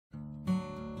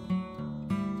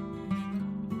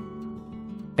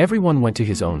Everyone went to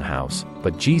his own house,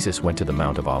 but Jesus went to the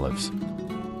Mount of Olives.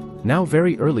 Now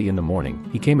very early in the morning,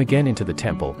 he came again into the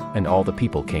temple, and all the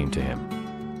people came to him.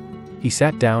 He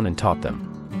sat down and taught them.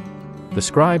 The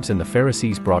scribes and the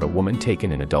Pharisees brought a woman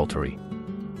taken in adultery.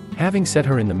 Having set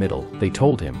her in the middle, they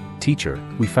told him, "Teacher,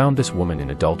 we found this woman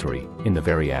in adultery, in the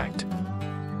very act.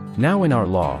 Now in our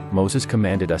law, Moses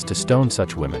commanded us to stone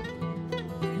such women.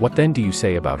 What then do you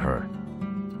say about her?"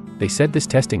 They said this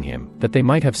testing him, that they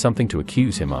might have something to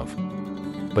accuse him of.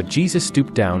 But Jesus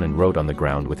stooped down and wrote on the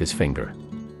ground with his finger.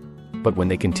 But when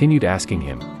they continued asking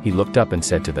him, he looked up and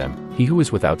said to them, "He who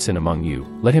is without sin among you,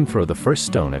 let him throw the first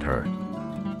stone at her."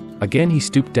 Again he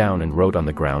stooped down and wrote on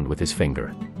the ground with his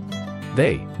finger.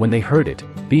 They, when they heard it,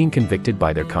 being convicted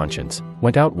by their conscience,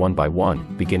 went out one by one,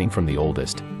 beginning from the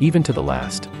oldest, even to the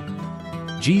last.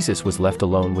 Jesus was left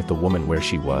alone with the woman where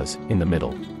she was, in the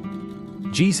middle.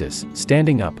 Jesus,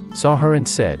 standing up, saw her and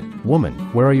said, "Woman,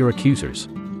 where are your accusers?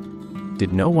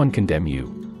 Did no one condemn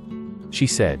you?" She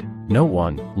said, "No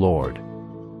one, Lord."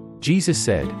 Jesus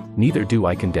said, "Neither do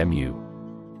I condemn you.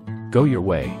 Go your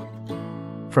way.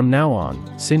 From now on,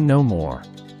 sin no more."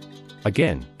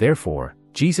 Again, therefore,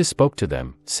 Jesus spoke to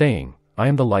them, saying, "I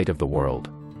am the light of the world.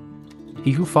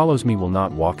 He who follows me will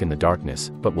not walk in the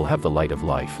darkness, but will have the light of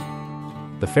life."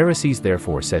 The Pharisees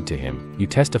therefore said to him, "You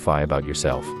testify about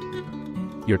yourself.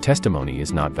 Your testimony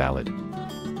is not valid."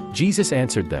 Jesus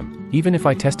answered them, "Even if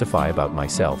I testify about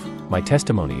myself, my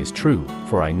testimony is true,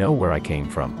 for I know where I came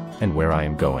from, and where I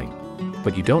am going.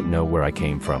 But you don't know where I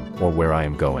came from, or where I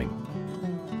am going.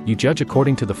 You judge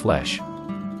according to the flesh.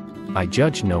 I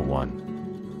judge no one.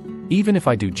 Even if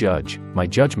I do judge, my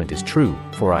judgment is true,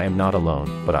 for I am not alone,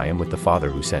 but I am with the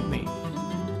Father who sent me.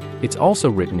 It's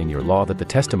also written in your law that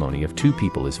the testimony of two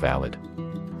people is valid.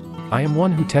 I am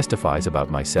one who testifies about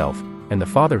myself, and the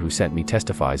Father who sent me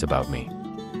testifies about me."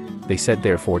 They said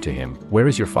therefore to him, "Where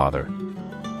is your Father?"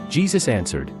 Jesus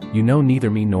answered, "You know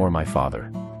neither me nor my Father.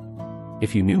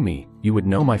 If you knew me, you would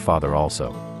know my Father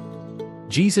also."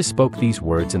 Jesus spoke these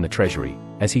words in the treasury,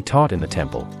 as he taught in the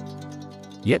temple.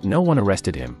 Yet no one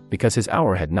arrested him, because his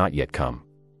hour had not yet come.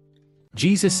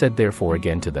 Jesus said therefore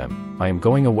again to them, "I am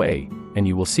going away, and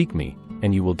you will seek me,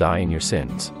 and you will die in your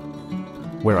sins.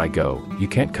 Where I go, you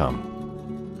can't come."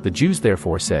 The Jews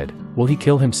therefore said, "Will he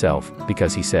kill himself,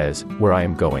 because he says, 'Where I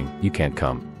am going, you can't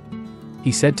come'?"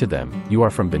 He said to them, "You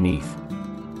are from beneath.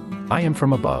 I am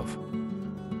from above.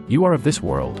 You are of this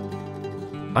world.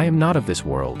 I am not of this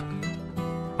world.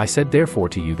 I said therefore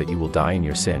to you that you will die in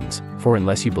your sins, for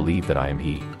unless you believe that I am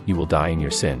he, you will die in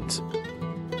your sins."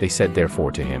 They said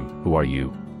therefore to him, "Who are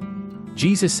you?"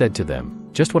 Jesus said to them,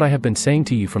 "Just what I have been saying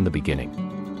to you from the beginning.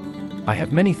 I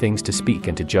have many things to speak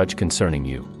and to judge concerning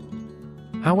you.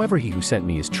 However, he who sent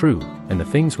me is true, and the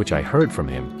things which I heard from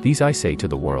him, these I say to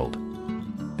the world."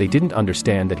 They didn't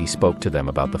understand that he spoke to them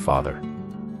about the Father.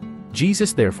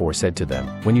 Jesus therefore said to them,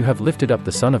 "When you have lifted up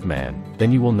the Son of Man,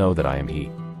 then you will know that I am he,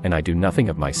 and I do nothing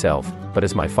of myself, but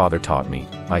as my Father taught me,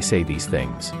 I say these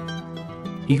things.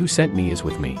 He who sent me is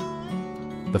with me.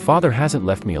 The Father hasn't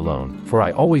left me alone, for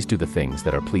I always do the things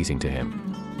that are pleasing to him."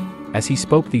 As he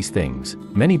spoke these things,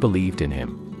 many believed in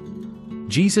him.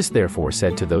 Jesus therefore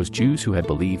said to those Jews who had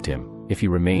believed him, "If you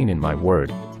remain in my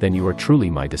word, then you are truly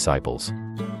my disciples.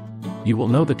 You will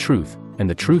know the truth, and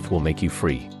the truth will make you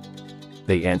free."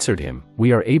 They answered him,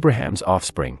 "We are Abraham's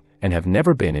offspring, and have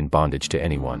never been in bondage to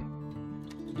anyone.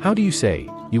 How do you say,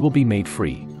 'You will be made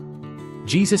free'?"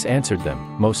 Jesus answered them,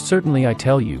 "Most certainly I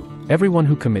tell you, everyone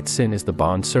who commits sin is the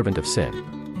bondservant of sin.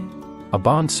 A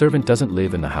bondservant doesn't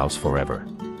live in the house forever.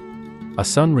 A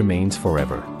son remains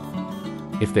forever.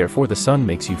 If therefore the Son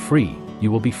makes you free,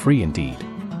 you will be free indeed.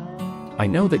 I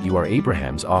know that you are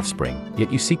Abraham's offspring,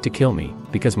 yet you seek to kill me,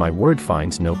 because my word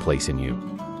finds no place in you.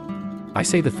 I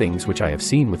say the things which I have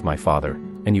seen with my Father,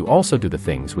 and you also do the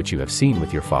things which you have seen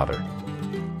with your father."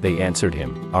 They answered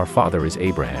him, "Our father is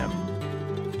Abraham."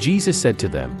 Jesus said to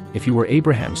them, "If you were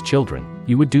Abraham's children,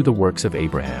 you would do the works of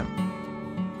Abraham.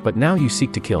 But now you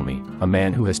seek to kill me, a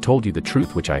man who has told you the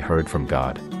truth which I heard from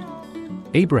God.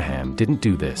 Abraham didn't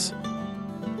do this.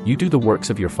 You do the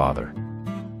works of your father."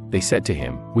 They said to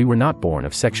him, "We were not born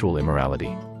of sexual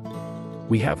immorality.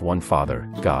 We have one Father,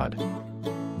 God."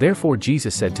 Therefore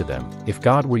Jesus said to them, "If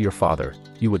God were your Father,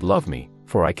 you would love me,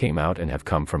 for I came out and have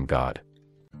come from God.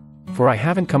 For I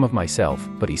haven't come of myself,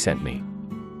 but he sent me.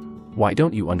 Why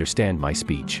don't you understand my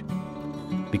speech?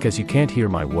 Because you can't hear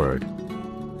my word.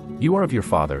 You are of your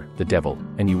father, the devil,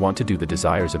 and you want to do the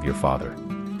desires of your father.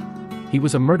 He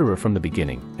was a murderer from the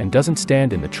beginning, and doesn't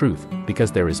stand in the truth,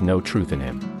 because there is no truth in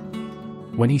him.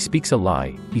 When he speaks a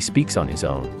lie, he speaks on his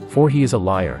own, for he is a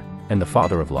liar, and the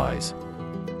father of lies.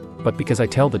 But because I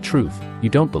tell the truth, you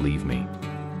don't believe me.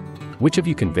 Which of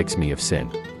you convicts me of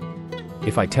sin?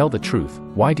 If I tell the truth,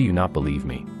 why do you not believe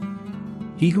me?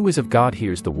 He who is of God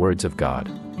hears the words of God.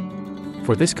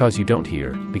 For this cause you don't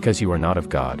hear, because you are not of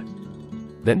God.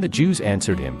 Then the Jews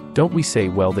answered him, Don't we say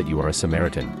well that you are a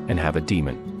Samaritan, and have a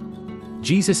demon?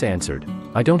 Jesus answered,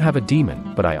 I don't have a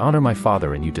demon, but I honor my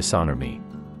Father and you dishonor me.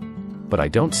 But I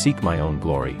don't seek my own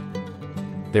glory.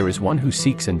 There is one who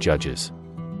seeks and judges.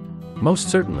 Most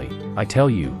certainly, I tell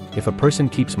you, if a person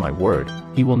keeps my word,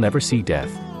 he will never see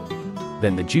death.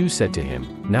 Then the Jews said to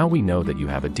him, Now we know that you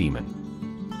have a demon.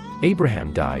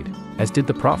 Abraham died, as did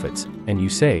the prophets, and you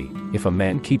say, If a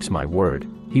man keeps my word,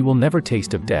 he will never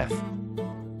taste of death.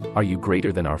 Are you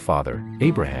greater than our father,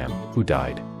 Abraham, who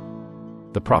died?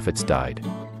 The prophets died.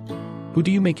 Who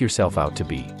do you make yourself out to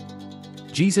be?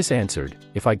 Jesus answered,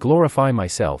 If I glorify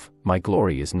myself, my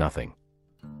glory is nothing.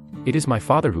 It is my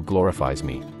Father who glorifies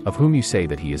me, of whom you say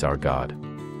that he is our God.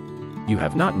 You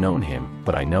have not known him,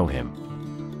 but I know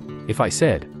him. If I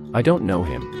said, I don't know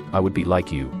him, I would be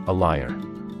like you, a liar.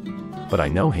 But I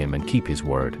know him and keep his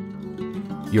word.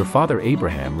 Your father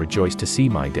Abraham rejoiced to see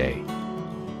my day.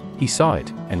 He saw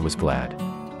it, and was glad.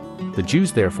 The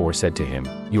Jews therefore said to him,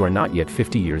 You are not yet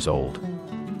 50 years old.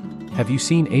 Have you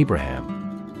seen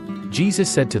Abraham? Jesus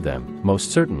said to them,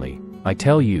 Most certainly, I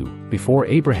tell you, before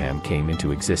Abraham came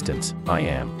into existence, I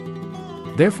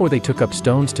am. Therefore they took up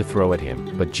stones to throw at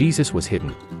him, but Jesus was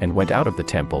hidden, and went out of the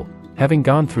temple, having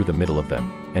gone through the middle of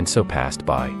them, and so passed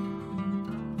by.